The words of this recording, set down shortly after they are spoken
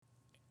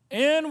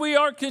And we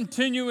are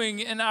continuing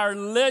in our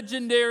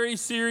legendary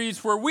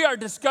series where we are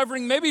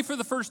discovering, maybe for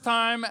the first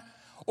time,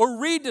 or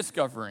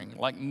rediscovering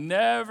like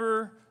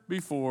never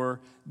before,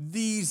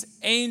 these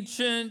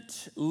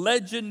ancient,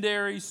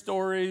 legendary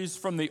stories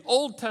from the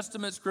Old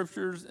Testament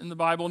scriptures in the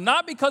Bible,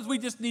 not because we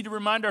just need to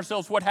remind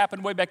ourselves what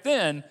happened way back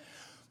then,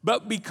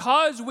 but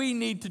because we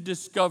need to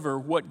discover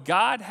what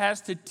God has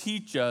to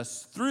teach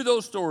us through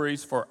those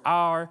stories for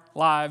our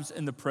lives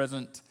in the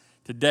present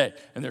today.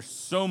 And there's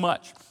so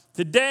much.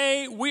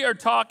 Today, we are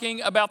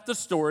talking about the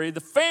story, the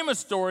famous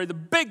story, the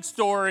big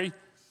story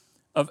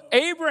of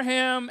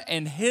Abraham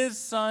and his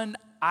son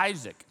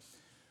Isaac.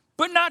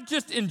 But not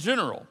just in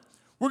general.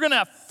 We're going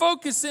to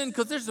focus in,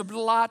 because there's a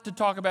lot to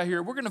talk about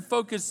here. We're going to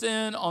focus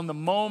in on the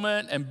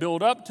moment and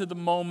build up to the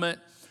moment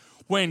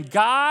when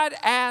God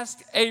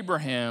asked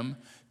Abraham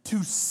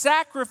to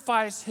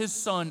sacrifice his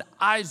son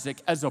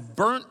Isaac as a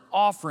burnt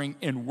offering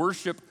in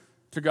worship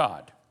to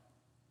God.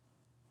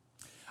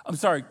 I'm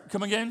sorry,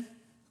 come again?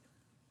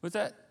 What's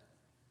that?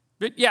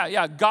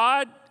 Yeah.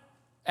 God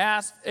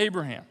asked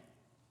Abraham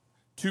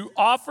to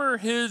offer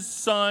his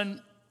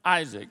son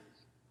Isaac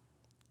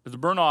as a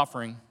burnt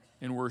offering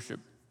in worship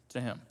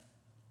to him.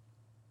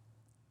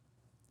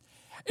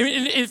 I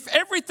mean, if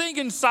everything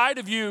inside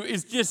of you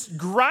is just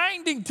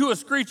grinding to a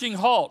screeching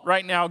halt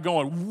right now,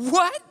 going,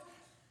 what?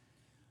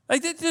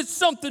 Like, there's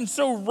something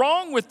so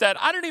wrong with that.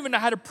 I don't even know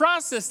how to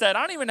process that.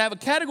 I don't even have a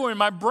category in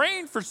my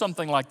brain for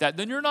something like that.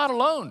 Then you're not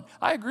alone.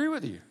 I agree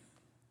with you.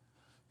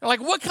 Like,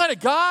 what kind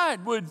of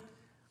God would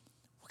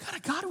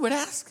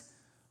ask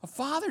a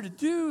father to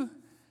do?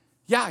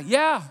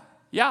 Yeah.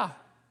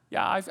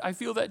 I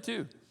feel that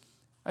too.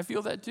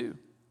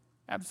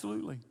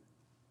 Absolutely.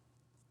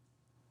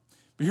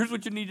 But here's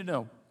what you need to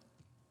know.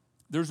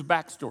 There's a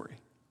backstory.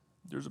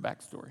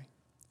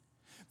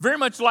 Very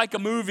much like a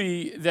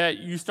movie that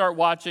you start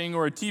watching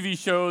or a TV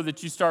show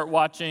that you start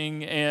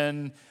watching,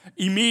 and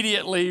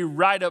immediately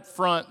right up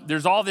front,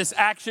 there's all this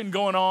action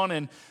going on,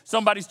 and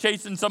somebody's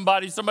chasing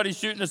somebody, somebody's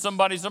shooting at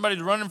somebody, somebody's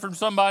running from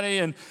somebody,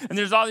 and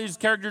there's all these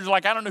characters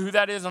like, I don't know who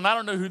that is, and I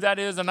don't know who that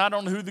is, and I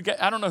don't know who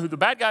the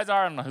bad guys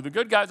are, I don't know who the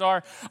good guys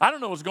are. I don't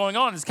know what's going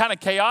on. It's kind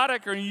of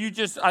chaotic, or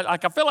I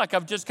feel like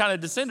I've just kind of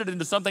descended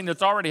into something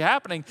that's already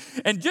happening,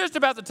 and just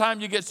about the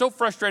time you get so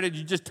frustrated,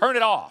 you just turn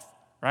it off,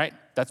 right?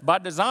 That's by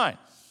design.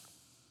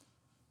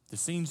 The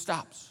scene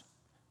stops,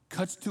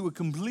 cuts to a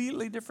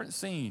completely different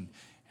scene.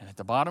 And at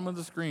the bottom of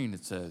the screen,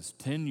 it says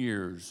 10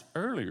 years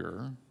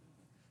earlier,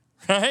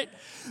 right?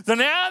 So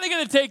now they're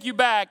going to take you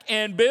back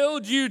and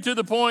build you to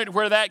the point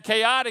where that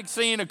chaotic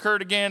scene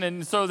occurred again.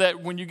 And so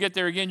that when you get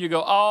there again, you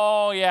go,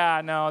 oh,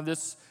 yeah, no,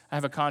 I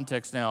have a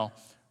context now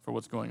for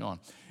what's going on.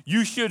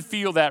 You should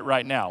feel that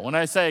right now. When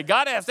I say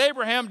God asked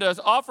Abraham to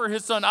offer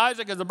his son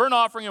Isaac as a burnt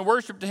offering and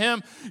worship to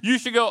him, you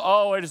should go,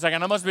 oh, wait a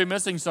second, I must be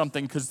missing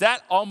something, because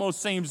that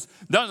almost seems,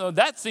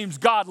 that seems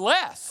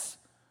godless.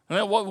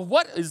 And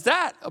what is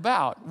that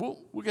about? We'll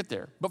get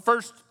there. But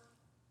first,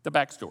 the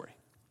backstory.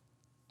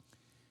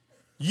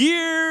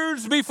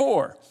 Years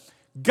before,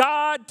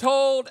 God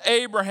told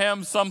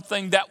Abraham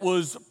something that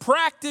was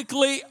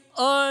practically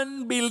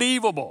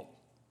unbelievable,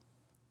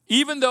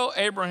 even though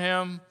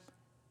Abraham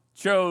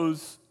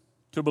chose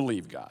to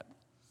believe God.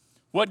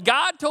 What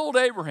God told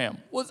Abraham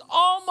was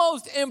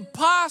almost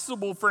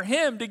impossible for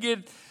him to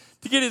get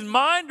his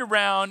mind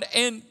around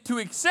and to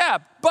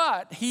accept,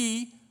 but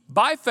he,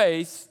 by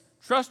faith,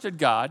 trusted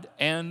God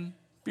and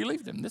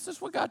believed him. This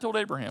is what God told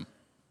Abraham.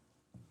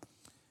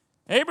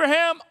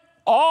 Abraham,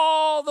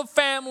 all the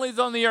families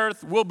on the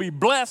earth will be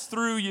blessed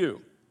through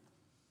you.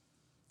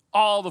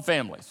 All the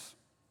families.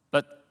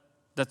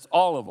 That's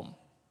all of them,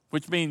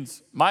 which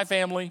means my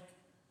family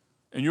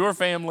and your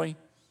family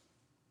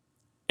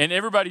and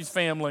everybody's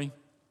family,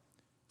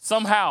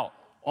 somehow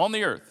on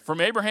the earth, from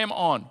Abraham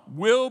on,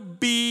 will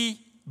be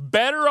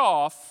better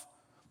off,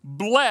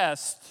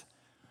 blessed,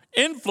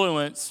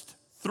 influenced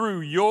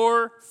through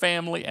your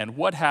family and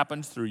what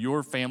happens through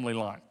your family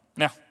line.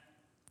 Now,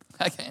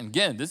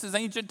 again, this is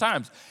ancient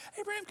times.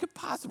 Abraham could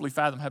possibly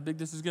fathom how big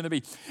this is going to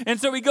be. And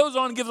so he goes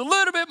on and gives a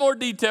little bit more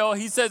detail.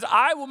 He says,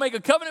 I will make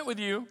a covenant with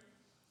you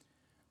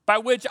by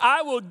which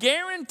I will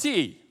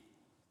guarantee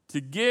to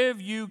give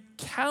you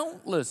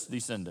countless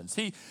descendants.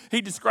 He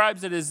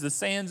describes it as the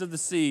sands of the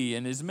sea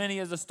and as many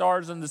as the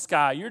stars in the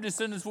sky. Your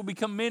descendants will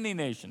become many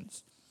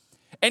nations,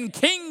 and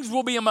kings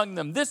will be among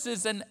them. This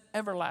is the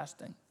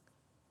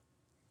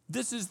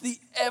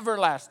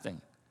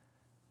everlasting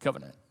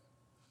covenant.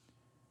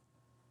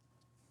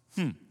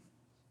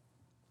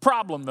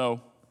 Problem.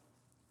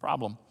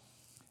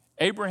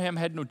 Abraham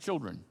had no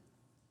children.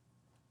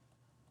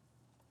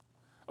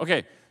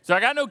 Okay, so I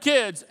got no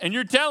kids, and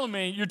you're telling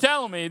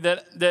me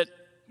that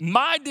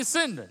my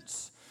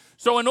descendants.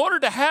 So in order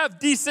to have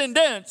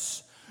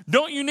descendants,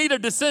 don't you need a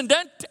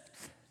descendant?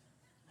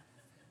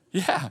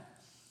 Yeah.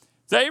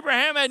 So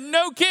Abraham had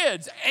no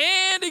kids,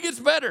 and it gets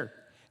better.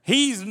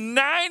 He's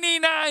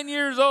 99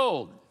 years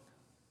old.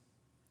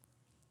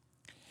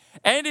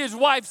 And his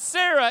wife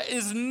Sarah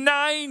is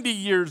 90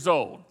 years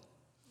old.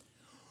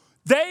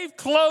 They've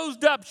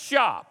closed up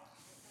shop.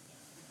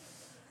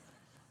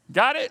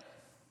 Got it?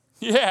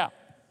 Yeah.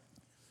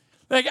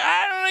 Like,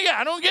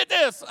 I don't get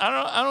this.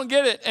 I don't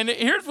get it. And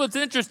here's what's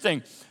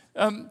interesting.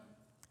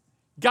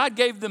 God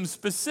gave them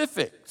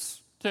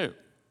specifics, too.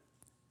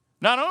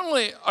 Not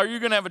only are you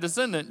going to have a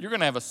descendant, you're going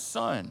to have a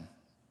son.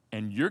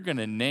 And you're going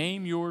to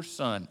name your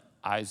son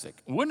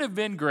Isaac. Wouldn't it have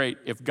been great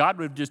if God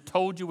would have just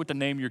told you what to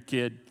name your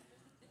kid?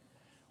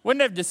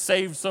 Wouldn't it have just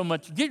saved so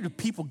much? Get your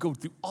people go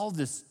through all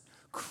this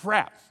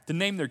crap to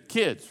name their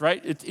kids,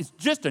 right? It's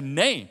just a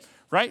name,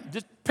 right?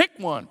 Just pick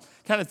one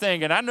kind of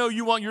thing. And I know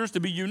you want yours to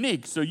be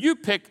unique, so you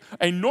pick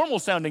a normal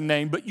sounding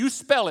name, but you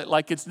spell it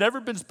like it's never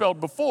been spelled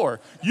before.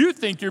 You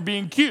think you're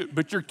being cute,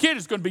 but your kid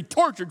is going to be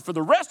tortured for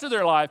the rest of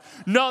their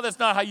life. No, that's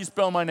not how you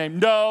spell my name.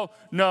 No,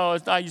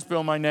 it's not how you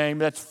spell my name.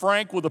 That's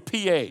Frank with a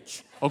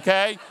PH,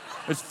 okay?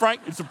 It's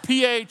Frank, it's a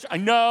PH. I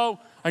know,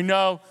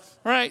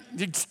 right?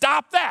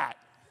 Stop that.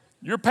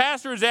 Your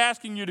pastor is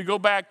asking you to go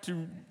back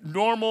to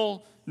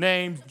normal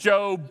names,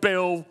 Joe,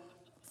 Bill,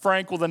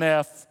 Frank with an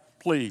F,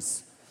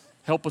 please.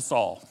 Help us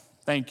all.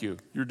 Thank you.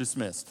 You're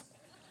dismissed.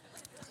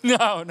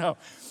 No.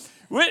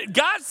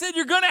 God said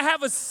you're going to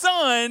have a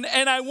son,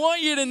 and I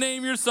want you to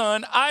name your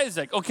son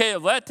Isaac. Okay,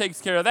 well, that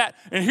takes care of that.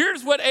 And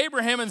here's what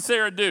Abraham and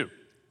Sarah do.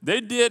 They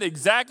did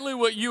exactly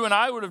what you and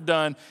I would have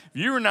done.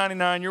 If you were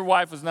 99, your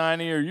wife was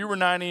 90, or you were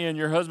 90 and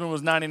your husband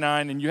was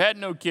 99, and you had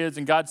no kids,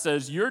 and God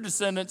says your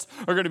descendants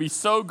are going to be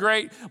so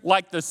great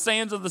like the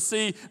sands of the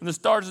sea and the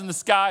stars in the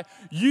sky,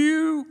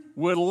 you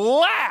would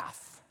laugh.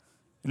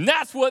 And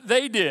that's what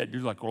they did.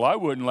 You're like, well, I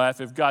wouldn't laugh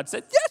if God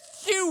said,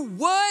 yes, you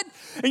would.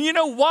 And you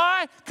know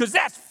why? Because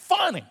that's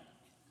funny.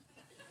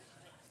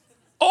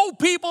 Old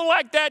people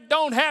like that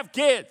don't have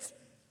kids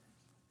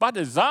by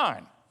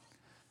design,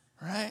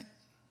 right?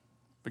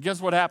 But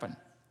guess what happened?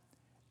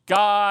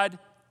 God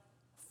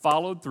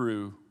followed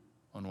through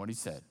on what he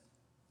said.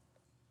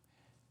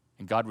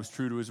 And God was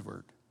true to his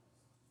word.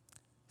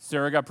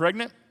 Sarah got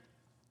pregnant,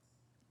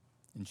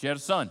 and she had a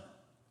son.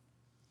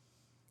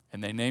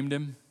 And they named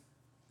him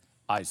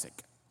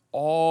Isaac.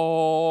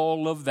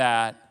 All of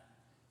that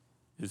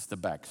is the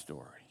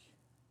backstory.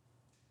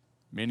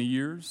 Many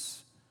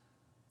years,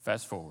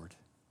 fast forward,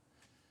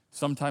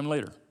 sometime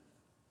later,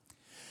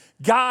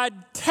 God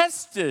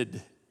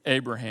tested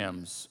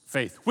Abraham's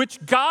faith,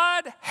 which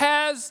God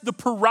has the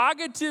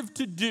prerogative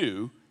to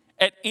do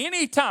at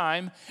any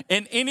time,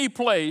 in any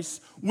place,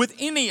 with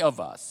any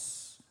of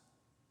us.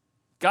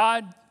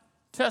 God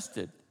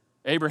tested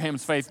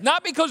Abraham's faith,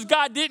 not because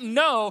God didn't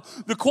know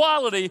the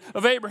quality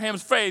of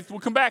Abraham's faith,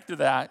 we'll come back to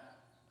that,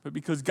 but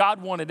because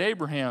God wanted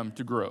Abraham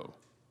to grow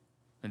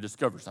and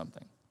discover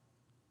something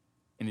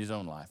in his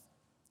own life.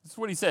 This is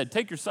what he said,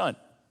 take your son,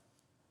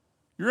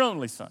 your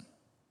only son.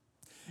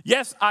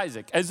 Yes,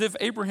 Isaac, as if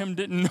Abraham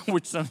didn't know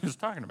which son he was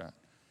talking about.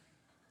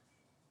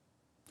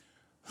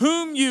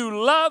 Whom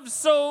you love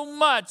so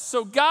much.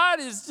 So God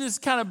is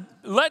just kind of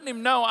letting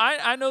him know,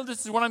 I know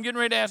this is what I'm getting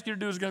ready to ask you to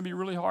do is going to be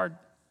really hard.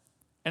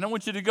 And I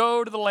want you to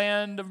go to the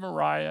land of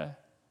Moriah.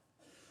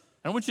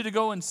 And I want you to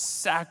go and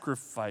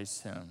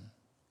sacrifice him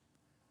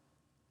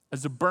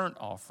as a burnt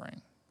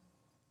offering.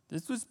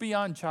 This was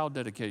beyond child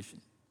dedication.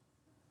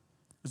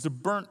 It was a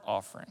burnt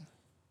offering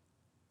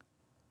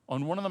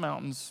on one of the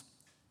mountains,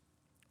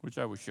 which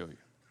I will show you.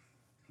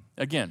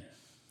 Again,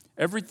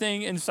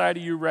 everything inside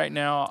of you right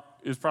now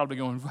is probably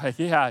going,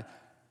 yeah,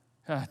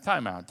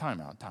 time out.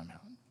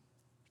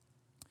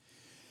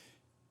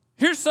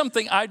 Here's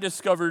something I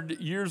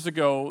discovered years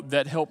ago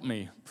that helped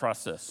me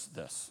process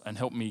this and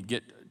helped me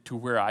get to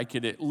where I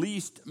could at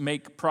least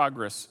make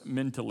progress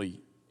mentally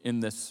in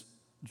this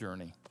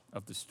journey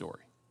of the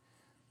story.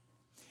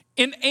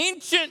 In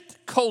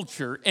ancient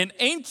culture, in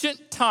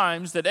ancient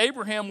times that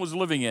Abraham was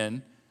living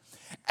in,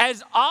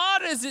 as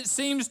odd as it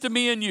seems to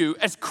me and you,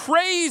 as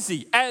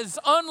crazy, as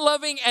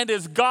unloving, and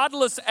as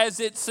godless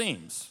as it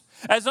seems,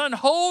 as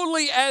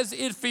unholy as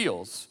it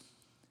feels,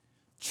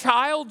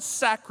 child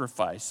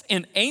sacrifice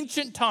in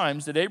ancient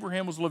times that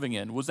Abraham was living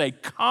in was a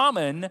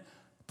common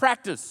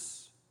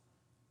practice.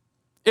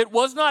 It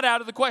was not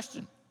out of the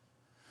question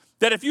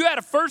that if you had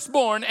a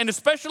firstborn, and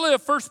especially a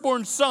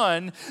firstborn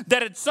son,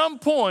 that at some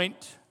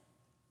point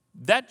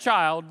that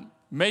child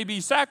may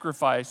be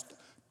sacrificed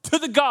to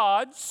the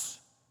gods.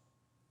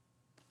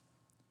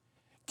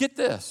 Get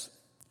this,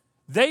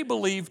 they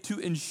believed to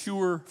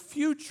ensure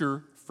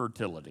future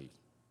fertility.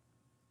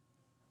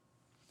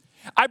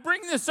 I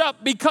bring this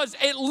up because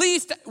at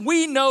least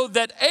we know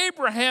that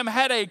Abraham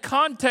had a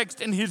context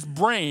in his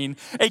brain,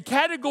 a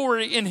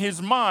category in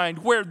his mind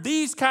where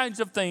these kinds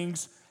of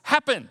things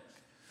happen,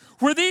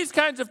 where these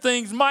kinds of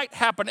things might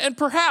happen. And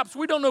perhaps,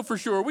 we don't know for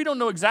sure, we don't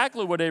know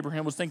exactly what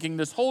Abraham was thinking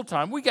this whole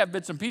time. We got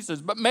bits and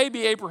pieces, but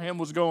maybe Abraham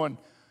was going,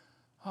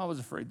 I was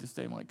afraid this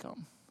day might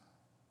come.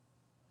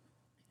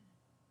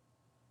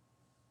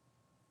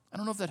 I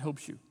don't know if that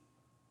helps you.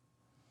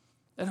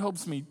 That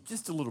helps me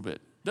just a little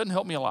bit. Doesn't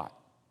help me a lot,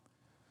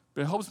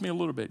 but it helps me a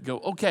little bit. Go,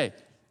 okay,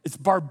 it's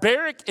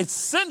barbaric, it's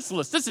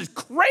senseless, this is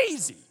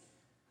crazy.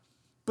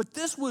 But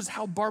this was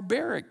how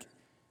barbaric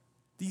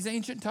these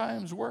ancient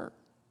times were.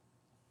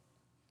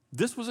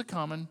 This was a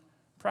common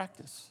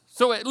practice.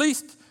 So at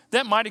least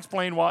that might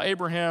explain why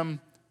Abraham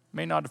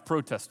may not have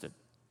protested,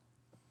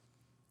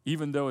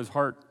 even though his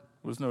heart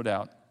was no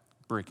doubt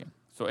breaking.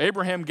 So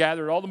Abraham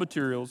gathered all the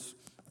materials.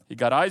 He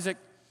got Isaac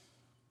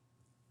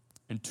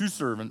and 2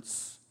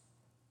 servants,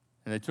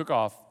 and they took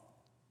off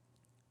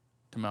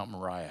to Mount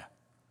Moriah.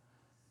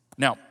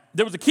 Now,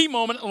 there was a key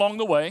moment along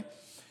the way,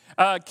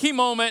 a key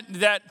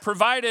moment that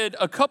provided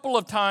a couple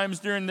of times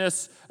during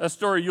this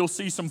story. You'll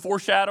see some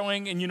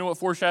foreshadowing, and you know what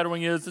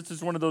foreshadowing is. This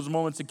is one of those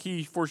moments, a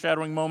key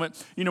foreshadowing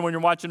moment. You know when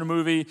you're watching a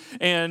movie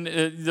and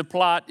the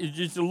plot is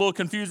just a little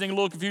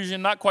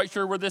confusion, not quite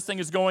sure where this thing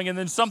is going, and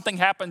then something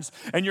happens,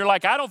 and you're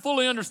like, I don't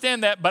fully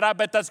understand that, but I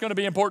bet that's going to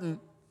be important.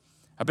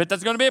 I bet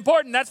that's going to be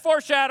important. That's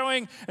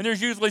foreshadowing. And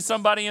there's usually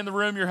somebody in the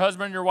room, your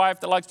husband, your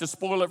wife, that likes to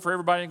spoil it for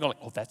everybody and go like,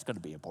 oh, that's going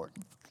to be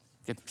important.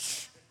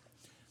 Shh.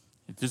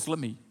 Just let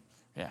me,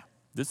 yeah.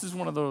 This is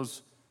one of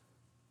those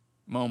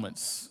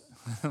moments.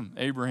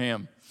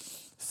 Abraham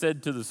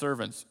said to the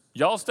servants,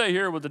 y'all stay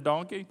here with the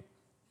donkey.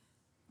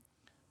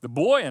 The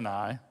boy and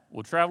I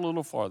will travel a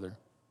little farther,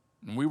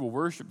 and we will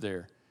worship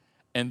there,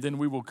 and then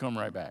we will come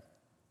right back.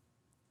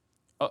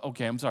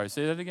 Okay, I'm sorry.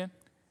 Say that again.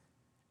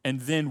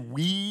 And then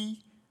we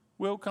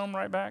will come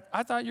right back.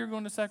 I thought you were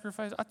going to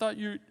sacrifice.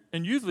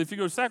 And usually if you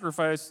go to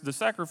sacrifice, the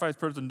sacrifice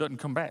person doesn't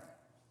come back.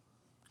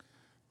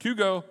 2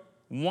 go,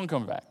 1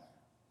 comes back.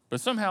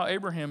 But somehow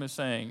Abraham is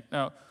saying,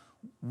 now,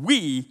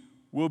 we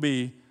will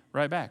be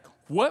right back.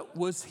 What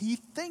was he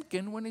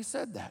thinking when he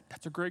said that?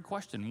 That's a great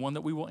question, one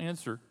that we will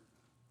answer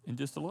in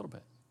just a little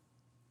bit.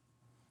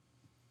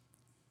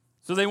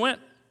 So they went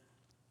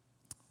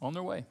on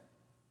their way.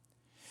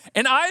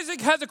 And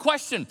Isaac has a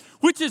question,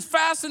 which is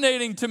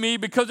fascinating to me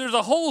because there's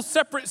a whole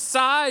separate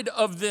side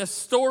of this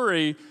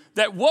story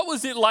that what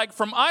was it like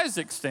from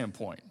Isaac's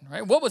standpoint,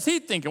 right? What was he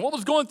thinking? What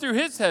was going through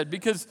his head?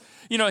 Because,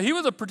 he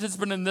was a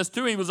participant in this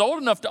too. He was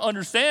old enough to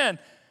understand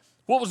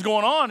what was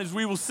going on, as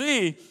we will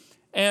see.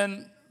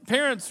 And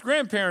parents,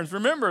 grandparents,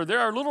 remember, there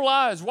are little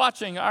eyes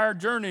watching our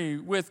journey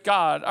with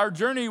God, our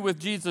journey with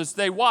Jesus.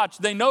 They watch,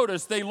 they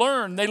notice, they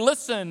learn, they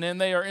listen,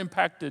 and they are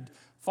impacted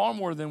far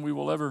more than we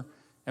will ever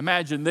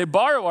imagine. They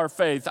borrow our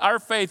faith. Our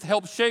faith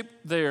helps shape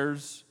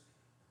theirs.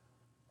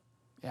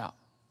 Yeah.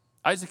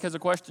 Isaac has a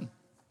question.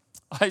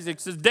 Isaac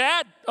says,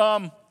 Dad,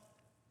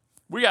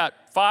 we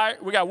got fire,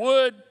 we got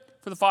wood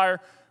for the fire,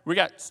 we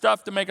got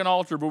stuff to make an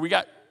altar, but we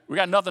got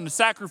nothing to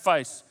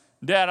sacrifice.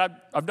 Dad,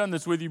 I've done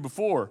this with you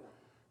before,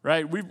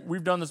 right?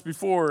 We've done this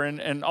before,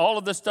 and all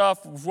of this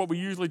stuff is what we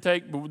usually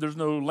take, but there's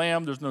no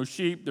lamb, there's no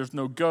sheep, there's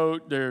no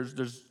goat,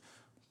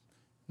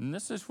 and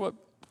this is what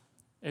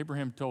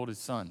Abraham told his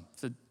son. He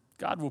said,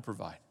 God will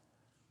provide.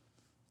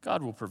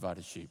 God will provide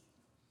a sheep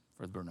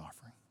for the burnt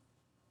offering.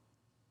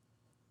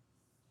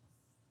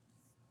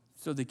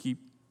 So they keep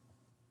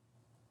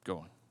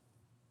going.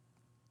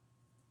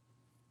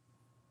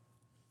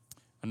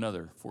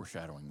 Another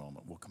foreshadowing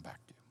moment we'll come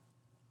back to.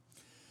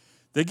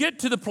 They get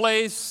to the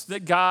place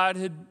that God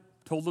had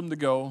told them to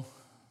go.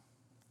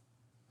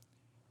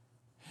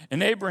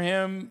 And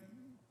Abraham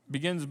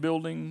begins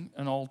building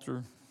an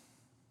altar.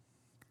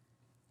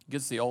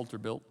 Gets the altar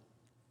built.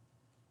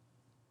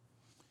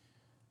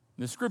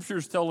 The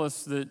scriptures tell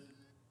us that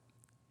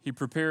he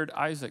prepared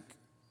Isaac.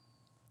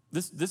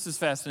 This is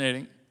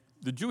fascinating.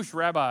 The Jewish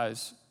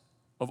rabbis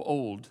of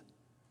old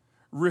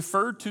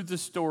referred to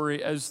this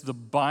story as the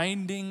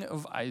binding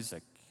of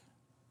Isaac.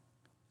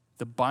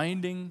 The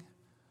binding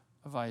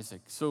of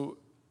Isaac. So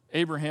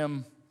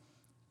Abraham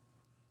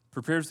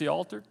prepares the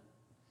altar.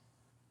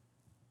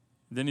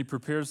 Then he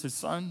prepares his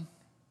son.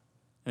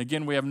 And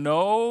again, we have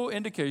no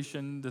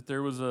indication that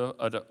there was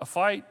a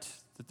fight,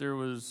 that there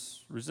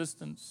was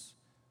resistance.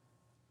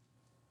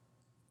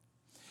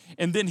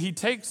 And then he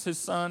takes his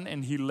son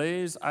and he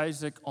lays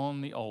Isaac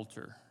on the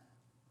altar.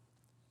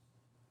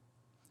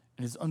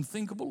 And as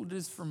unthinkable it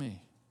is for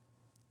me,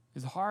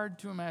 as hard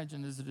to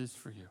imagine as it is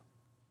for you.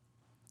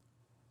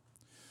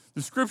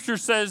 The scripture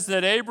says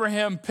that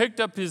Abraham picked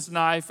up his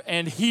knife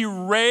and he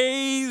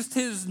raised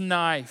his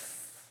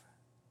knife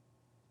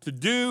to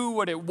do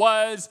what it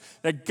was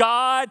that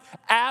God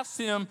asked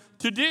him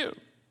to do.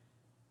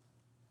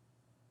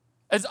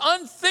 As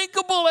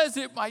unthinkable as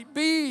it might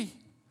be.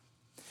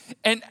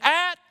 And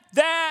at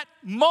that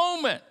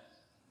moment,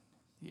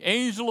 the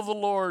angel of the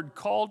Lord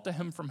called to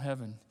him from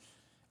heaven,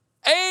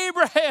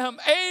 Abraham,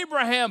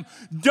 Abraham,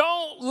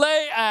 don't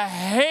lay a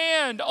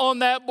hand on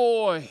that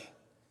boy.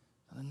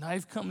 And the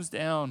knife comes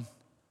down.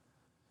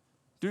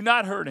 Do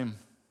not hurt him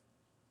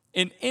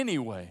in any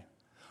way.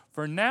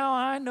 For now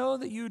I know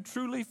that you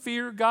truly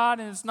fear God.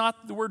 And it's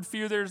not the word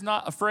fear there is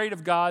not afraid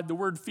of God. The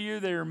word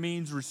fear there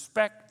means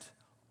respect,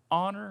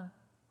 honor,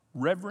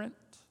 reverent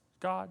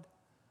God.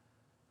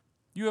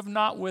 You have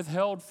not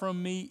withheld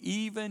from me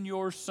even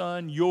your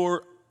son,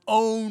 your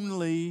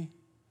only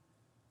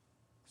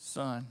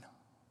son.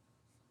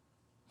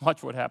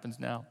 Watch what happens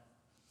now.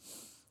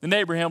 Then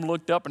Abraham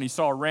looked up and he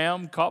saw a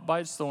ram caught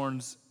by its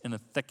thorns in a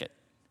thicket.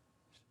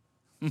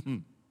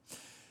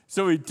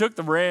 So he took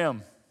the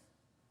ram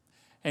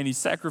and he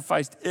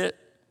sacrificed it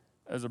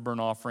as a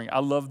burnt offering. I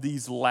love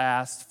these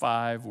last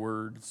 5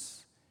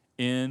 words,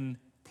 in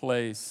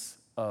place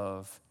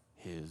of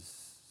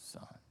his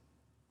son.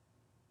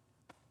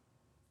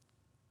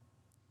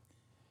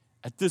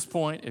 At this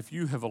point, if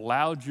you have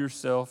allowed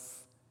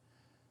yourself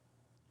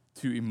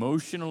to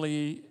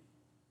emotionally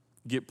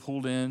get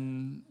pulled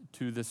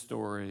into this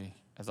story,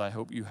 as I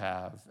hope you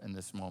have in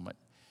this moment,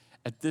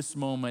 at this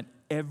moment,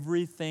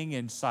 everything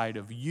inside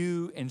of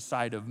you,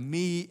 inside of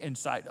me,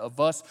 inside of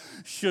us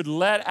should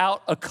let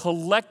out a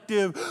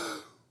collective,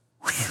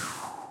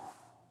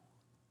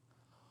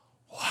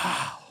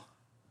 wow,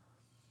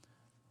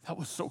 that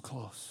was so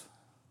close.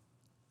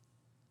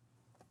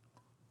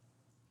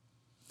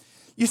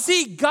 You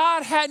see,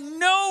 God had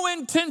no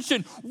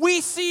intention.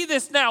 We see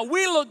this now.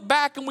 We look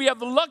back and we have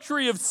the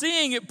luxury of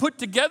seeing it put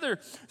together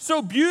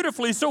so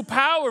beautifully, so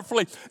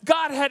powerfully.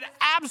 God had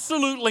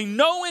absolutely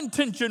no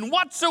intention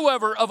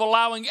whatsoever of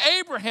allowing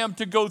Abraham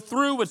to go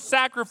through with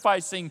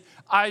sacrificing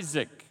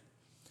Isaac.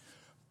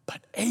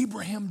 But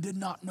Abraham did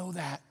not know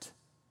that.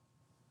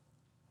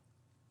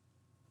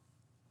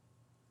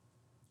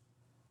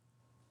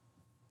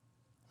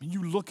 When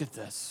you look at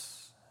this,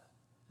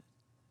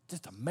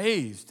 just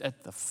amazed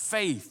at the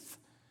faith,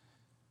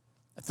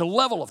 at the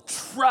level of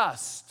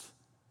trust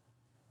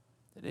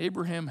that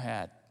Abraham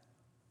had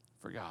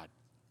for God.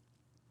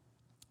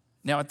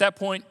 Now, at that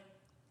point,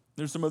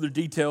 there's some other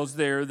details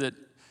there that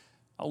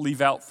I'll leave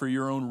out for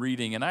your own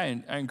reading, and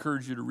I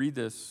encourage you to read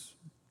this.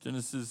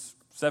 Genesis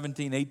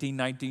 17, 18,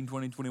 19,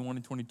 20, 21,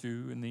 and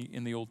 22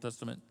 in the Old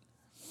Testament.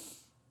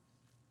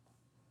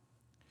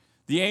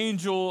 The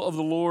angel of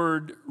the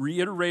Lord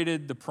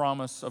reiterated the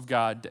promise of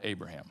God to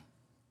Abraham.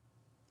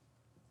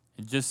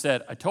 He just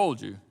said, I told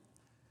you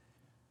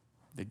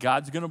that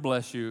God's going to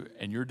bless you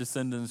and your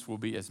descendants will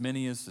be as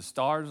many as the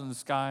stars in the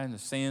sky and the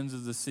sands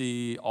of the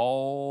sea.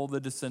 All the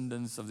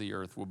descendants of the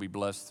earth will be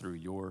blessed through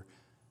your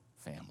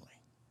family.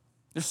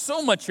 There's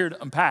so much here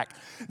to unpack.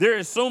 There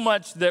is so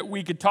much that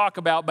we could talk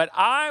about, but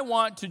I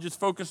want to just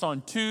focus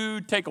on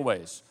 2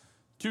 takeaways.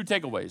 2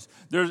 takeaways.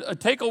 There's a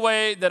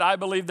takeaway that I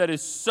believe that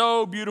is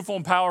so beautiful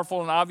and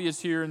powerful and obvious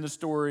here in the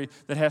story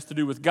that has to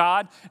do with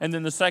God. And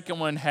then the second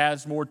one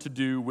has more to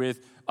do with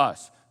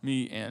us,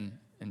 me and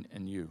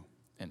you,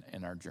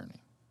 and our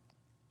journey.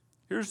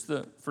 Here's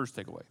the first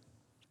takeaway.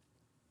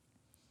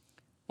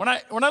 When I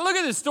look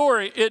at this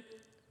story, it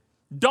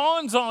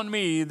dawns on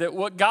me that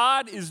what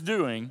God is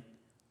doing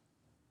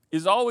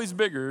is always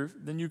bigger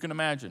than you can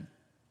imagine.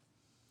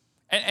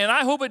 And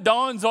I hope it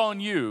dawns on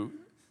you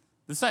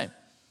the same.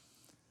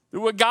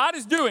 That what God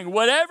is doing,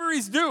 whatever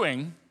he's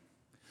doing,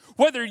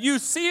 whether you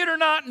see it or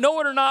not, know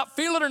it or not,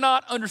 feel it or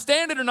not,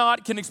 understand it or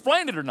not, can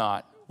explain it or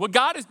not, what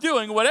God is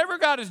doing, whatever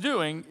God is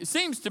doing, it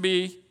seems to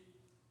be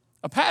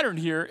a pattern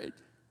here.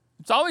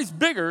 It's always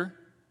bigger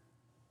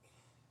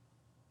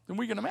than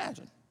we can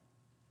imagine.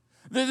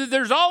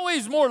 There's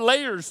always more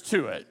layers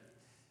to it.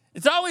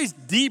 It's always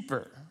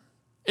deeper.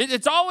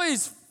 It's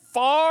always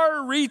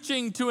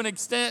far-reaching to an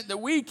extent that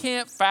we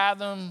can't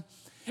fathom.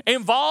 It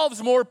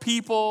involves more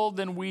people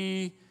than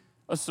we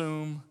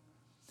assume.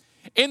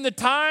 In the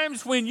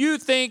times when you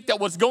think that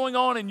what's going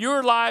on in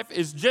your life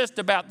is just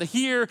about the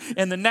here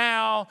and the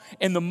now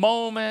and the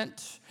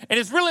moment, and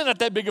it's really not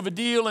that big of a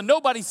deal, and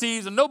nobody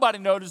sees and nobody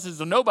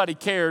notices and nobody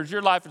cares,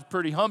 your life is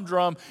pretty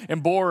humdrum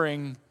and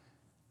boring,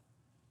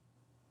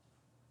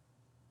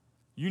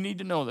 you need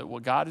to know that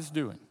what God is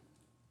doing,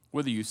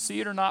 whether you see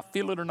it or not,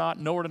 feel it or not,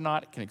 know it or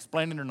not, can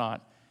explain it or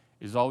not,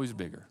 is always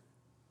bigger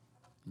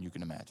than you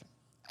can imagine.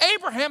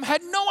 Abraham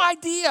had no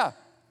idea.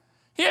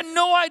 He had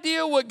no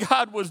idea what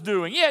God was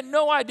doing. He had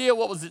no idea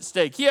what was at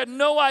stake. He had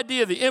no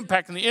idea the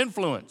impact and the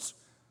influence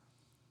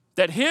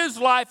that his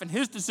life and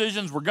his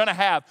decisions were going to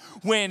have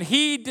when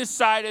he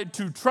decided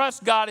to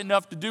trust God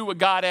enough to do what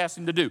God asked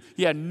him to do.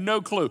 He had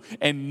no clue,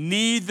 and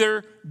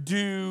neither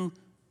do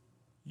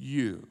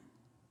you.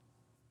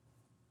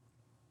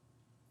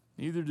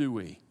 Neither do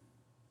we.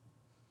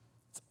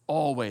 It's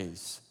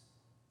always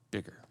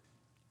bigger.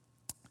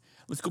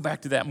 Let's go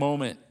back to that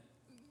moment,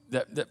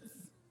 that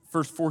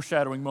first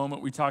foreshadowing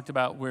moment we talked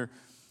about where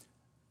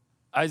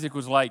Isaac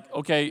was like,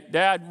 okay,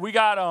 Dad, we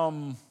got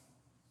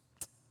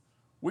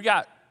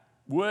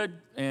wood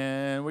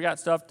and we got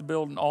stuff to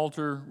build an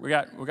altar. We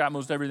got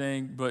most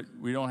everything, but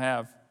we don't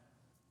have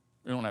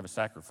a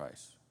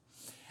sacrifice.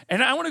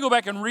 And I want to go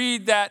back and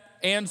read that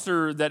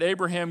answer that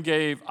Abraham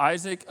gave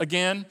Isaac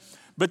again.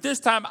 But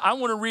this time, I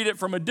want to read it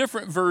from a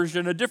different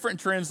version, a different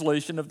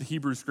translation of the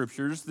Hebrew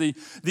Scriptures,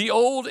 the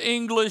Old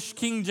English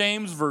King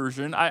James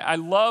Version. I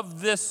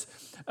love this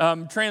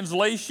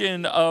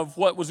translation of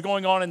what was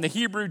going on in the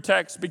Hebrew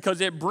text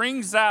because it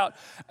brings out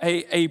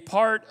a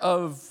part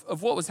of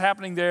what was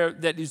happening there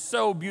that is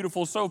so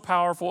beautiful, so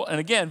powerful, and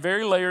again,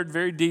 very layered,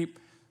 very deep.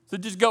 So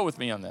just go with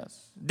me on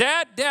this.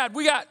 Dad,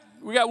 we got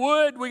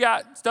wood, we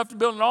got stuff to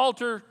build an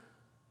altar.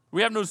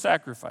 We have no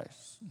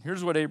sacrifice.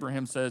 Here's what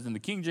Abraham says, and the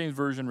King James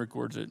Version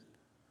records it.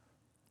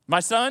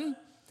 My son,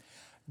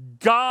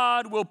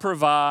 God will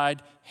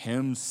provide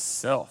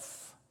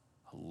himself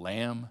a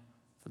lamb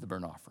for the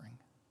burnt offering.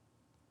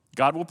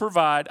 God will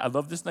provide, I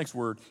love this next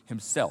word,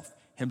 himself.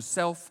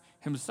 Himself,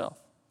 himself.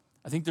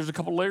 I think there's a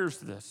couple layers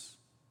to this.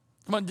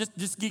 Come on,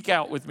 just geek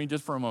out with me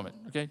just for a moment,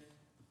 okay?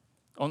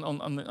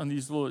 On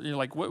these little, you're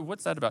like,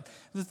 what's that about?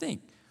 The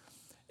thing.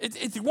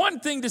 It's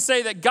one thing to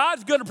say that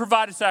God's going to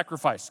provide a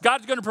sacrifice.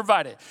 God's going to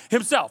provide it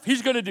himself.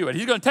 He's going to do it.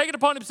 He's going to take it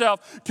upon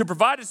himself to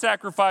provide a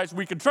sacrifice.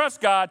 We can trust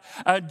God.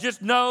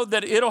 Just know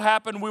that it'll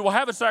happen. We will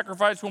have a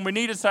sacrifice when we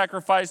need a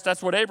sacrifice.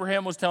 That's what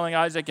Abraham was telling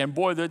Isaac, and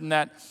boy, didn't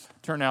that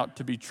turn out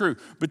to be true.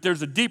 But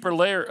there's a deeper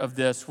layer of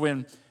this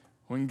when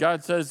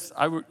God says,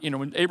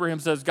 when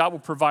Abraham says God will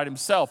provide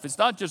himself, it's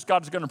not just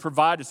God's going to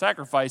provide a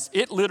sacrifice.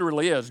 It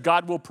literally is.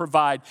 God will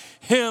provide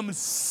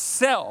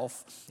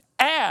himself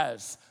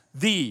as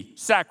the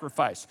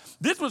sacrifice.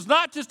 This was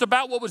not just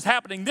about what was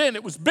happening then,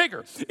 it was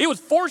bigger. It was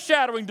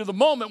foreshadowing to the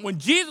moment when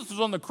Jesus was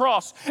on the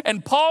cross,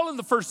 and Paul in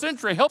the first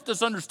century helped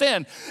us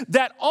understand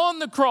that on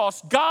the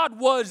cross, God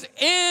was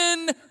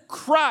in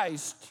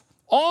Christ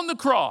on the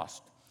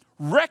cross,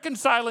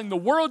 reconciling the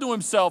world to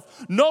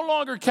himself, no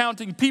longer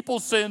counting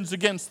people's sins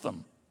against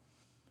them.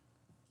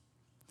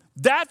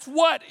 That's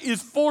what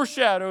is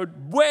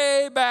foreshadowed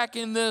way back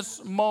in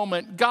this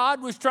moment. God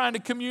was trying to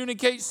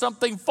communicate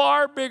something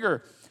far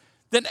bigger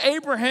than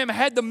Abraham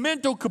had the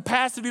mental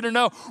capacity to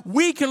know.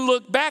 We can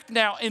look back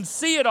now and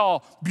see it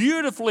all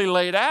beautifully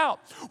laid out.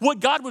 What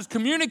God was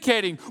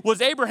communicating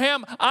was,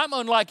 Abraham, I'm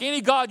unlike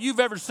any God you've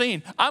ever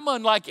seen. I'm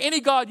unlike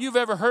any God you've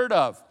ever heard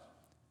of.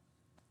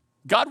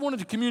 God wanted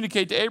to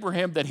communicate to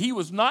Abraham that he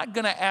was not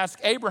going to ask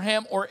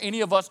Abraham or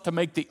any of us to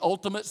make the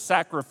ultimate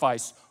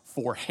sacrifice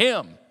for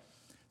him.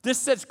 This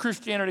sets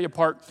Christianity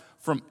apart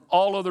from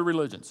all other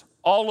religions,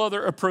 all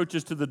other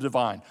approaches to the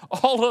divine,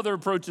 all other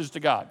approaches to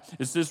God.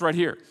 It's this right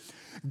here.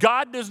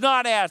 God does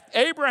not ask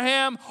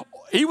Abraham,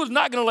 he was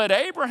not going to let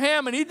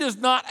Abraham, and he does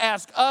not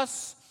ask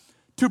us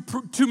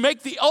to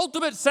make the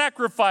ultimate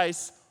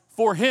sacrifice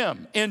for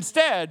him.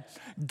 Instead,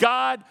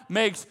 God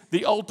makes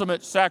the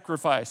ultimate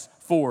sacrifice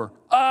for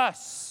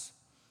us.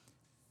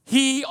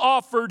 He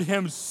offered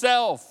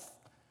himself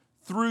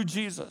through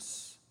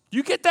Jesus. Do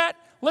you get that?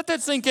 Let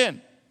that sink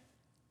in.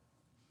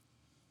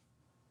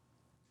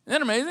 Isn't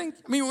that amazing?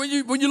 I mean,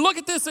 when you look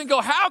at this and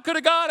go, how could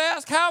a God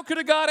ask? How could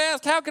a God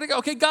ask? How could a God?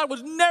 Okay, God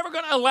was never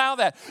going to allow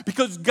that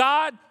because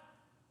God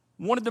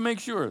wanted to make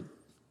sure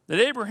that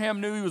Abraham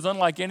knew he was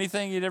unlike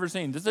anything he'd ever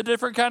seen. This is a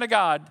different kind of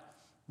God.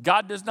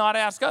 God does not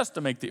ask us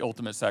to make the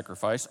ultimate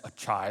sacrifice, a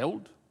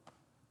child,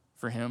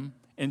 for him.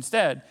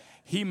 Instead,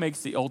 he makes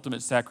the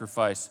ultimate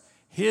sacrifice,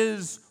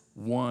 his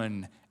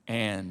one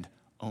and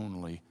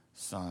only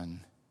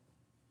Son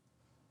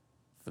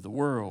for the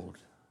world.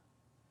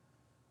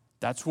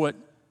 That's what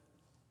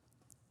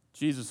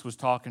Jesus was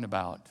talking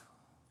about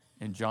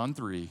in John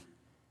 3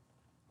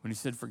 when he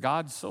said, for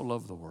God so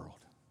loved the world.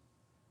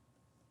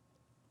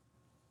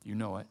 You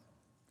know it.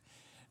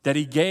 That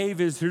he gave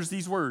his, here's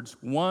these words,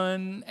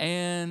 one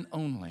and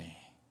only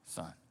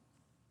Son.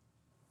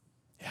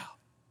 Yeah.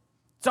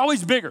 It's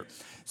always bigger.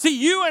 See,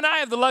 you and I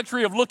have the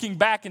luxury of looking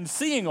back and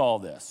seeing all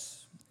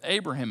this.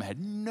 Abraham had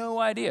no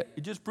idea.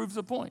 It just proves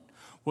the point.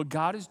 What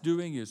God is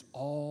doing is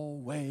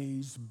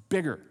always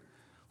bigger.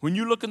 When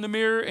you look in the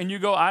mirror and you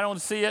go, I don't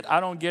see it, I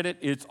don't get it,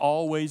 it's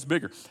always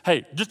bigger.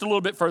 Hey, just a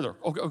little bit further.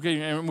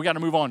 Okay, and we got to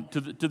move on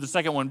to the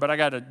second one,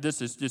 but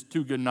this is just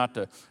too good not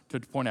to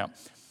point out.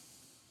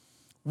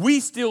 We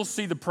still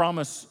see the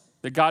promise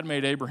that God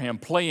made Abraham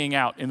playing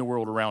out in the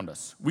world around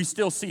us. We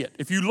still see it.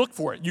 If you look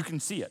for it, you can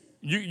see it.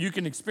 You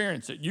can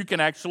experience it. You can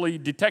actually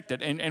detect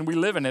it, and we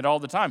live in it all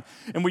the time,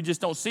 and we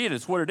just don't see it.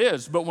 It's what it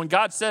is. But when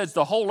God says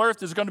the whole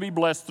earth is going to be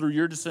blessed through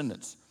your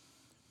descendants,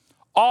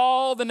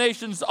 all the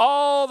nations,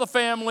 all the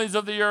families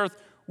of the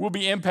earth will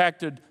be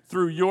impacted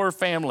through your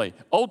family,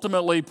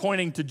 ultimately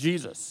pointing to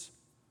Jesus.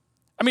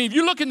 I mean, if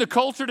you look in the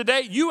culture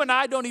today, you and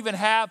I don't even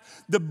have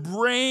the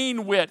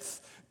brain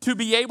width to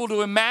be able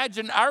to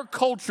imagine our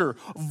culture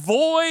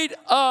void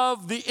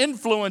of the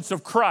influence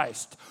of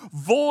Christ,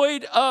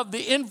 void of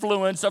the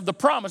influence of the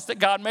promise that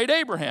God made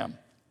Abraham.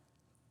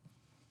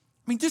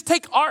 I mean, just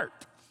take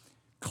art,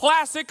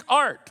 classic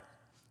art.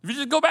 If you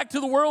just go back to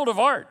the world of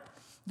art,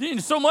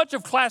 so much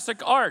of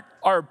classic art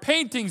are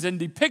paintings and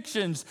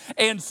depictions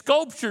and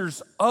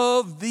sculptures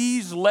of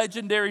these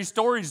legendary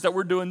stories that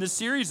we're doing this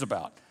series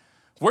about.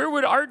 Where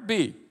would art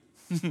be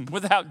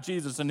without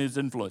Jesus and his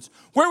influence?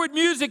 Where would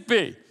music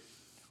be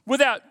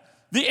without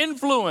the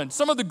influence?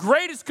 Some of the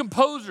greatest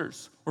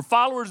composers were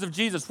followers of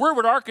Jesus. Where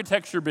would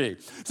architecture be?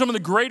 Some of the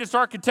greatest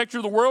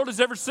architecture the world has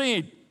ever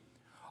seen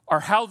are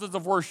houses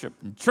of worship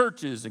and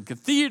churches and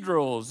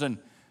cathedrals. And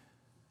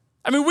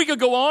I mean, we could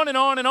go on and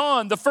on and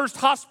on. The first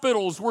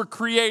hospitals were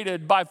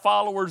created by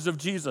followers of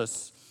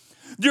Jesus.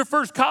 Your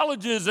first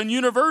colleges and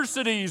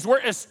universities were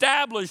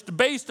established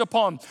based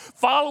upon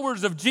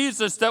followers of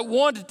Jesus that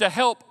wanted to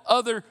help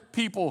other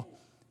people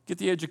get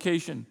the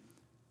education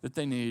that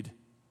they need.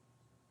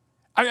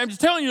 I'm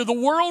just telling you, the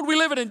world we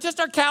live in, just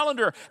our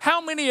calendar,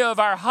 how many of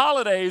our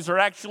holidays are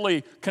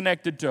actually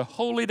connected to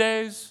holy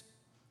days?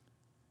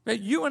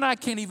 You and I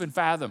can't even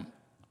fathom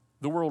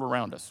the world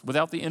around us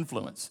without the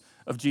influence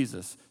of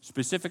Jesus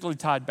specifically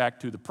tied back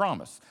to the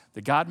promise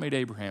that God made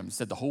Abraham and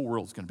said the whole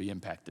world's going to be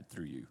impacted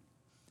through you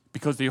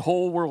because the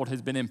whole world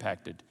has been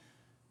impacted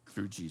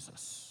through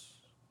Jesus.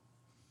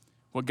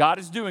 What God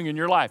is doing in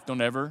your life,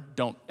 don't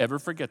ever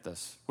forget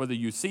this. Whether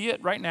you see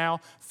it right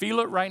now, feel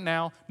it right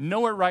now,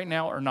 know it right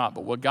now or not,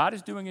 but what God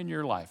is doing in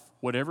your life,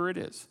 whatever it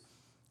is,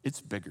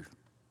 it's bigger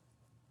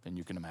than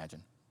you can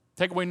imagine.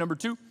 Takeaway number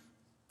 2,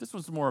 this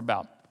one's more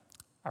about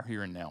our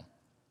here and now.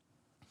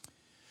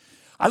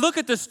 I look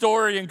at this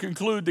story and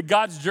conclude that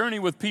God's journey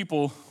with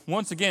people,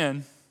 once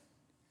again,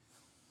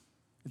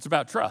 it's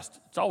about trust.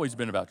 It's always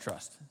been about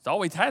trust. It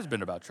always has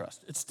been about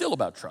trust. It's still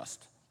about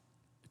trust.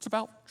 It's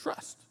about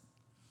trust.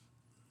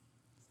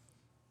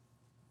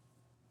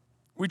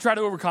 We try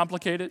to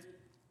overcomplicate it.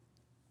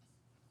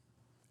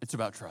 It's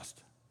about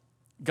trust.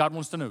 God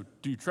wants to know,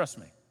 do you trust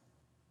me?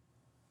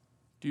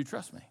 Do you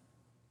trust me?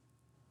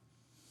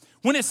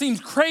 When it seems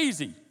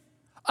crazy,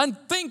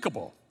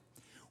 unthinkable,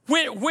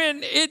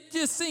 when it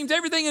just seems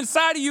everything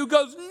inside of you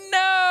goes,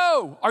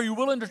 no, are you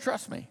willing to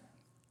trust me?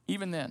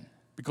 Even then,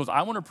 because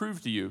I want to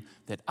prove to you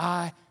that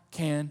I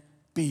can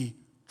be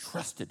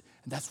trusted.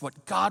 And that's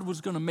what God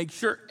was going to make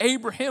sure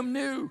Abraham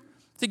knew.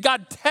 See,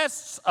 God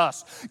tests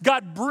us.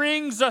 God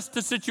brings us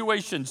to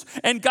situations,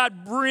 and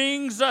God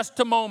brings us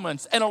to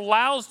moments and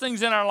allows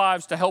things in our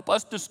lives to help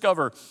us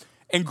discover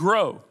and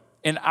grow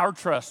in our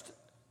trust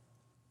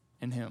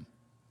in Him.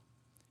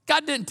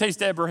 God didn't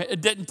test Abraham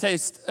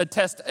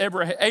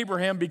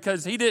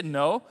because He didn't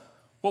know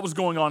what was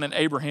going on in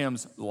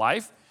Abraham's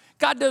life.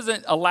 God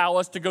doesn't allow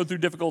us to go through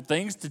difficult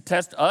things to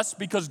test us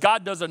because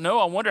God doesn't know.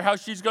 I wonder how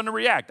she's going to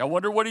react. I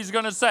wonder what he's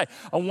going to say.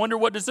 I wonder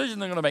what decision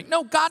they're going to make.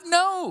 No, God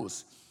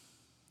knows.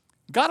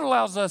 God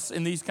allows us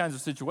in these kinds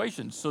of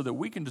situations so that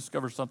we can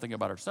discover something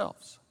about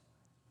ourselves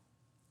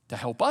to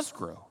help us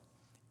grow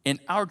in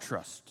our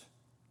trust.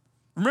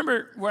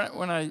 Remember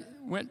when I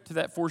went to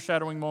that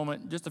foreshadowing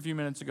moment just a few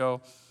minutes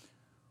ago,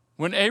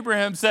 when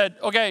Abraham said,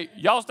 okay,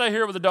 y'all stay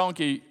here with the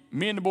donkey.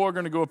 Me and the boy are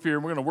going to go up here,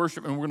 and we're going to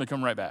worship, and we're going to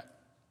come right back.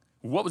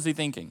 What was he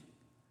thinking?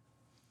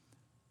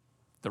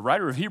 The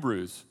writer of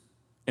Hebrews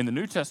in the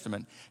New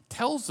Testament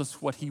tells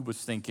us what he was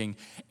thinking,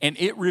 and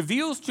it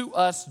reveals to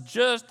us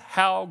just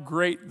how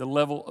great the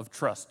level of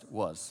trust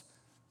was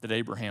that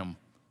Abraham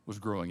was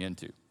growing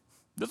into.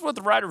 This is what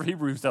the writer of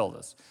Hebrews tells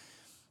us.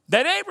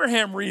 That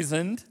Abraham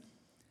reasoned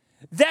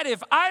that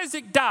if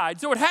Isaac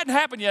died, so it hadn't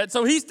happened yet,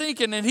 so he's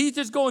thinking, and he's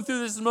just going through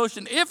this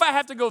emotion, if I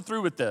have to go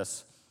through with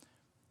this,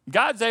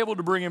 God's able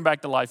to bring him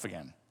back to life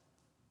again.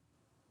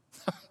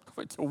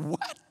 Wait, so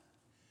what?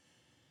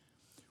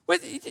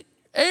 Wait,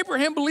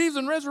 Abraham believes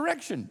in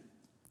resurrection.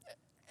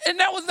 And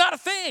that was not a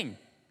thing.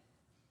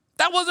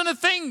 That wasn't a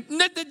thing.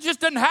 That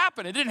just didn't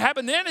happen. It didn't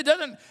happen then. It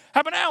doesn't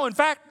happen now. In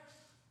fact,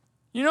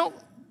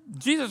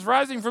 Jesus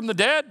rising from the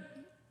dead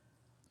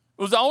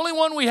was the only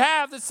one we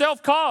have that's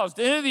self-caused.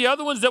 Any of the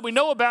other ones that we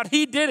know about,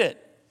 he did it.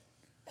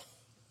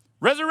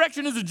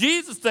 Resurrection is a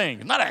Jesus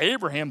thing, not an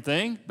Abraham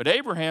thing. But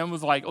Abraham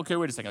was like, okay,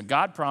 wait a second.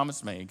 God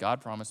promised me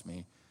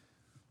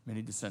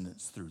many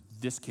descendants through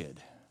this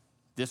kid,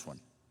 this one,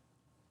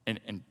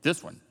 and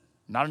this one.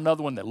 Not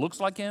another one that looks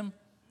like him,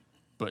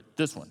 but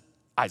this one,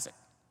 Isaac.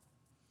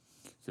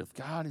 So if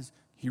God is,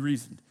 he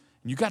reasoned.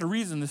 And you got to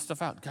reason this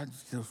stuff out.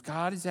 If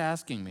God is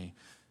asking me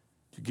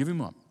to give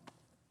him up,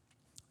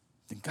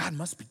 then God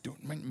must be doing,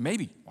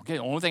 maybe. Okay,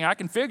 the only thing I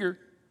can figure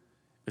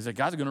is that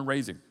God's going to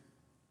raise him.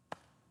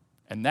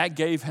 And that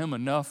gave him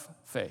enough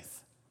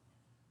faith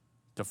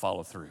to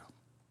follow through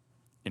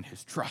in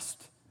his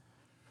trust.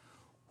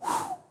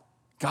 Whew.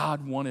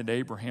 God wanted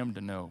Abraham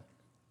to know,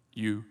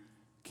 you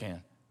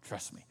can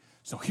trust me.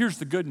 So here's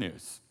the good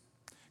news.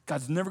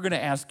 God's never going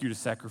to ask you to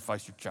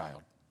sacrifice your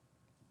child.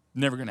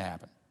 Never going to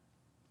happen.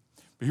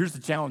 But here's the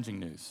challenging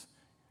news.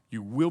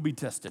 You will be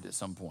tested at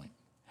some point,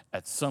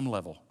 at some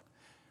level,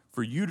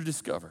 for you to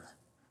discover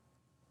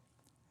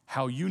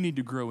how you need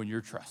to grow in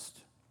your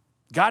trust.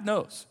 God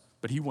knows,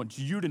 but he wants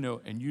you to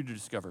know and you to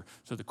discover.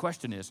 So the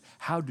question is,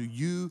 how do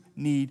you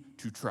need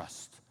to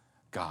trust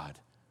God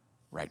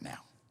right now?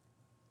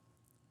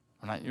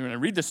 When I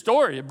read the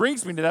story, it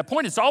brings me to that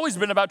point. It's always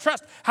been about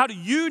trust. How do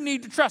you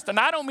need to trust? And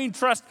I don't mean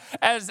trust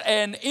as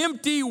an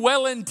empty,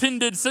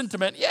 well-intended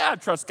sentiment. Yeah, I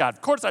trust God.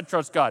 Of course I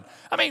trust God.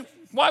 I mean,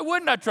 why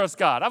wouldn't I trust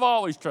God? I've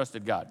always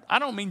trusted God. I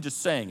don't mean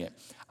just saying it.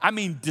 I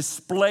mean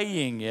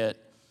displaying it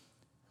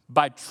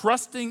by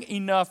trusting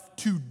enough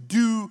to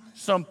do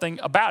something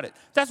about it.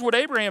 That's what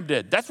Abraham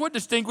did. That's what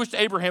distinguished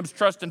Abraham's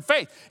trust and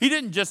faith. He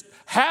didn't just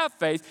have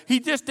faith. He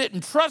just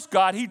didn't trust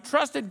God. He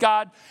trusted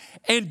God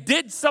and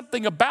did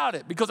something about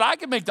it. Because I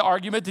can make the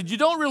argument that you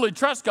don't really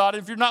trust God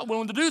if you're not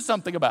willing to do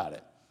something about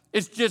it.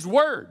 It's just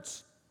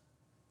words.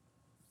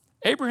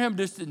 Abraham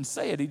just didn't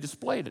say it. He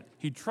displayed it.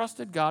 He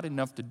trusted God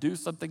enough to do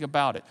something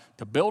about it,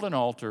 to build an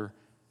altar,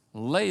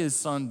 lay his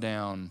son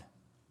down,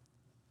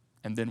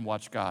 and then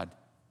watch God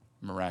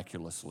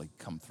miraculously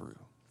come through.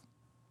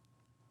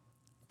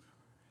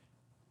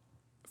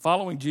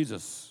 Following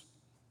Jesus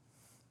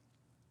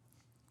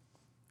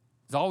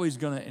is always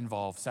going to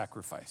involve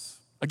sacrifice.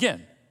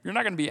 Again, you're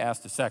not going to be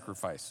asked to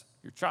sacrifice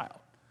your child.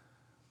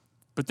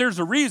 But there's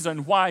a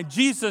reason why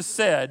Jesus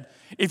said,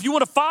 if you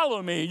want to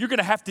follow me, you're going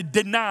to have to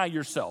deny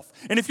yourself.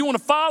 And if you want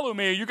to follow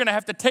me, you're going to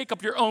have to take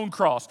up your own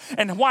cross.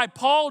 And why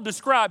Paul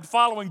described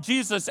following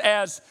Jesus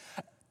as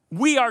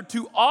we are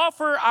to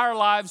offer our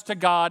lives to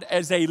God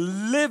as a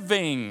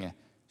living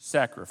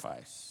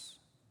sacrifice.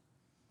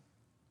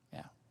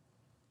 Yeah.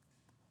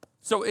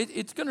 So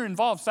it's going to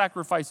involve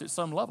sacrifice at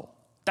some level.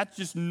 That's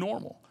just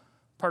normal,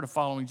 part of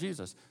following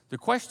Jesus. The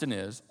question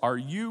is, are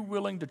you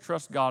willing to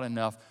trust God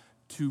enough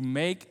to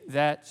make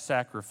that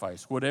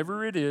sacrifice,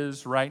 whatever it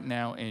is right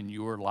now in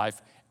your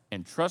life,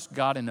 and trust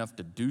God enough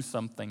to do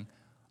something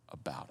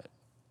about it?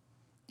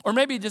 Or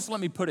maybe just let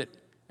me put it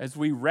as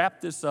we wrap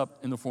this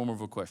up in the form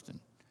of a question.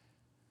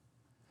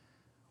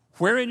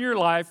 Where in your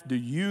life do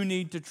you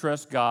need to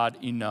trust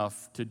God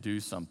enough to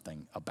do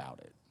something about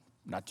it?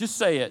 Not just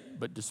say it,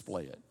 but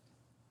display it.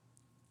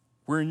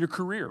 Where in your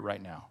career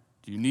right now?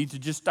 Do you need to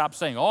just stop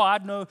saying, oh, I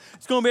know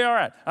it's going to be all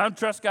right. I don't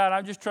trust God.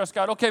 I just trust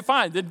God. Okay,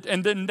 fine.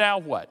 And then now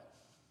what?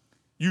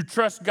 You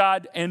trust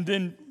God, and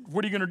then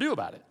what are you going to do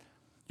about it?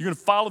 You're going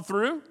to follow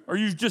through, or are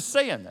you just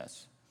saying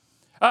this?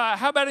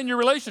 How about in your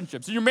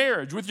relationships, in your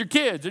marriage, with your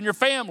kids, in your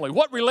family?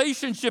 What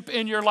relationship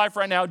in your life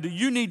right now do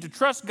you need to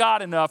trust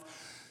God enough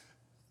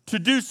to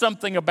do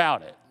something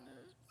about it?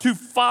 To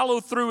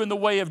follow through in the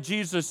way of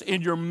Jesus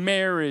in your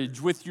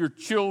marriage, with your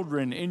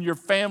children, in your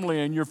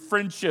family, in your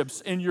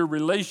friendships, in your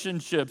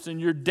relationships, in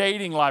your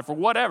dating life, or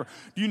whatever.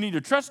 Do you need to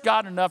trust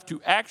God enough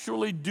to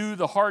actually do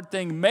the hard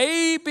thing,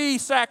 maybe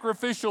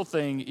sacrificial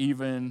thing,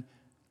 even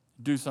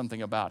do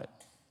something about it?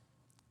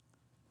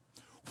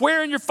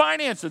 Where in your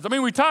finances? I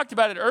mean, we talked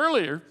about it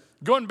earlier,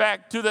 going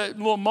back to the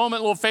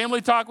little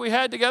family talk we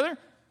had together.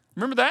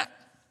 Remember that?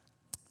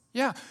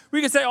 Yeah,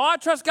 we can say, oh, I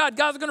trust God.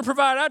 God's going to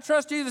provide. I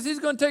trust Jesus. He's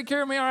going to take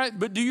care of me, all right.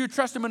 But do you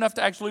trust him enough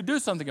to actually do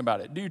something about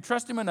it? Do you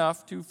trust him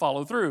enough to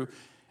follow through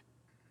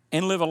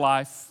and live a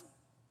life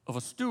of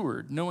a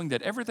steward, knowing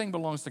that everything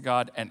belongs to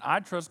God, and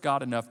I trust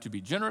God enough to be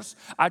generous.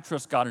 I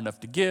trust God enough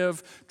to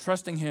give,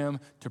 trusting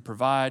him to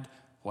provide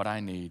what I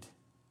need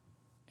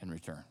in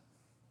return.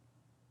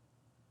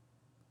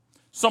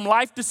 Some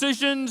life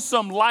decisions,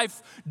 some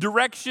life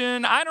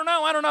direction, I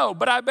don't know,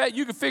 but I bet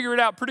you can figure it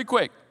out pretty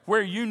quick.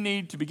 Where you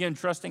need to begin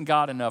trusting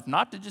God enough,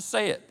 not to just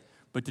say it,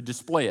 but to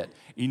display it,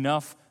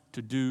 enough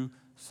to do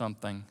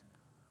something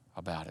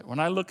about it. When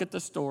I look at the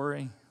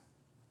story,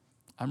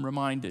 I'm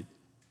reminded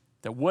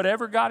that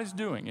whatever God is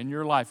doing in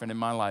your life and in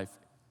my life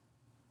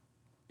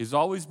is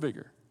always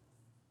bigger.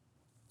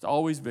 It's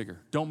always bigger.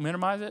 Don't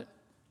minimize it.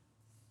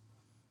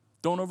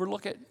 Don't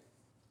overlook it.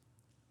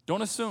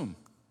 Don't assume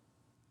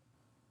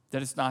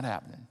that it's not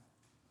happening.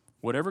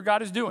 Whatever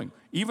God is doing,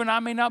 even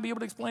I may not be able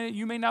to explain it,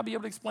 you may not be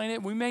able to explain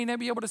it, we may not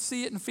be able to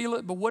see it and feel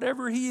it, but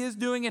whatever he is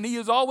doing, and he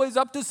is always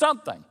up to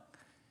something,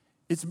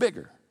 it's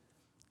bigger.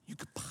 You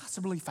could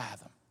possibly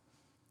fathom.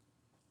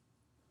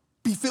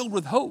 Be filled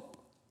with hope,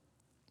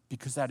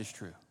 because that is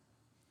true.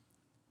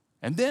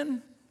 And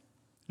then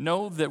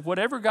know that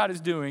whatever God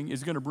is doing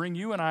is going to bring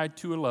you and I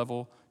to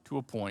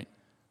a point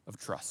of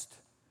trust.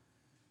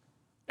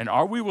 And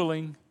are we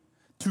willing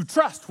to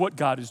trust what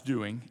God is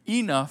doing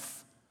enough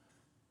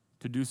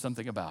to do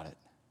something about it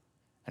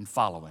and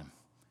follow him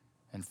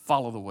and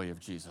follow the way of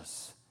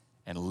Jesus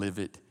and live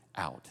it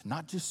out?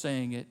 Not just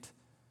saying it,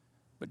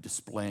 but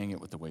displaying it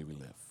with the way we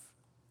live.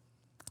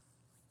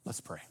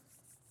 Let's pray.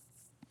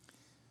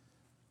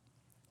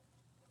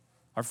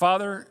 Our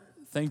Father,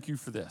 thank you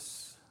for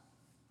this.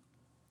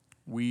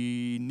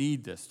 We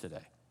need this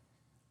today.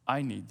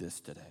 I need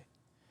this today.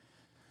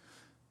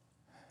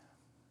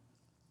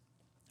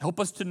 Help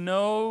us to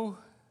know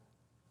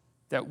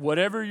that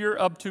whatever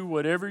you're up to,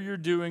 whatever you're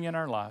doing in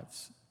our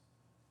lives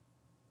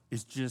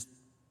is just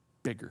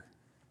bigger.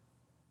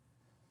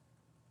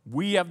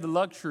 We have the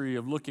luxury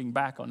of looking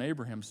back on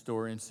Abraham's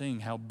story and seeing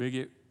how big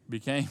it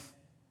became.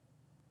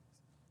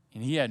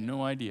 And he had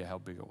no idea how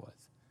big it was.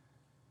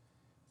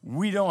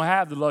 We don't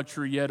have the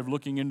luxury yet of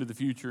looking into the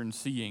future and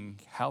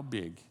seeing how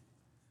big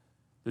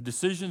the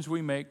decisions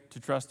we make to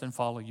trust and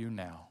follow you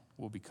now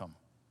will become.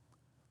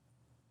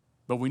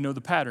 But we know the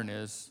pattern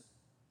is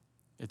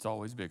it's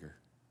always bigger.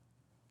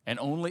 And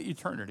only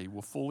eternity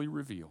will fully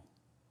reveal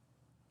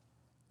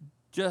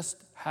just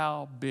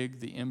how big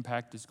the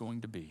impact is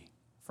going to be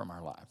from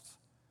our lives.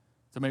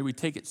 So may we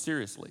take it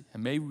seriously,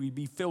 and may we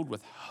be filled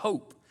with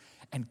hope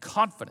and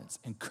confidence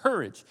and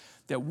courage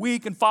that we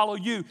can follow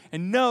you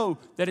and know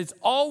that it's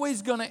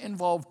always going to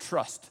involve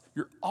trust.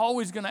 You're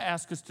always going to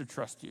ask us to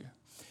trust you.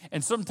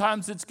 And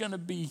sometimes it's going to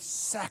be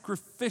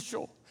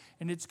sacrificial,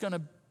 and it's going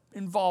to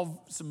involve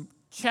some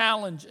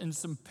challenge and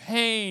some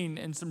pain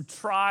and some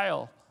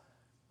trial.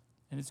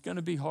 And it's going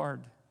to be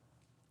hard.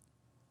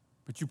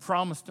 But you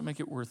promise to make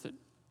it worth it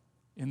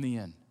in the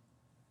end.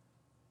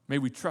 May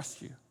we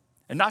trust you.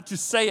 And not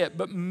just say it,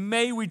 but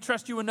may we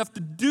trust you enough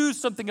to do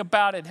something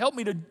about it. Help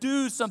me to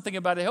do something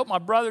about it. Help my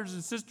brothers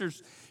and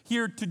sisters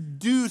here to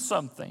do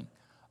something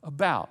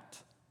about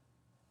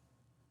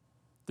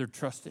their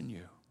trust in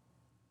you,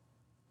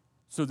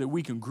 so that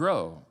we can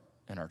grow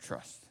in our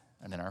trust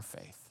and in our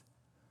faith,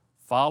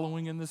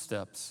 following in the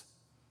steps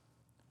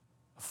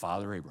of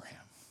Father Abraham.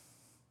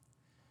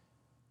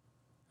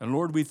 And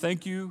Lord, we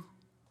thank you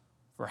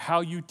for how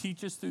you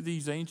teach us through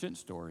these ancient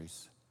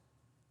stories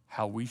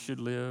how we should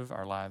live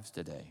our lives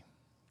today.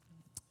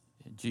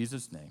 In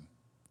Jesus' name,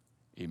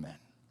 amen.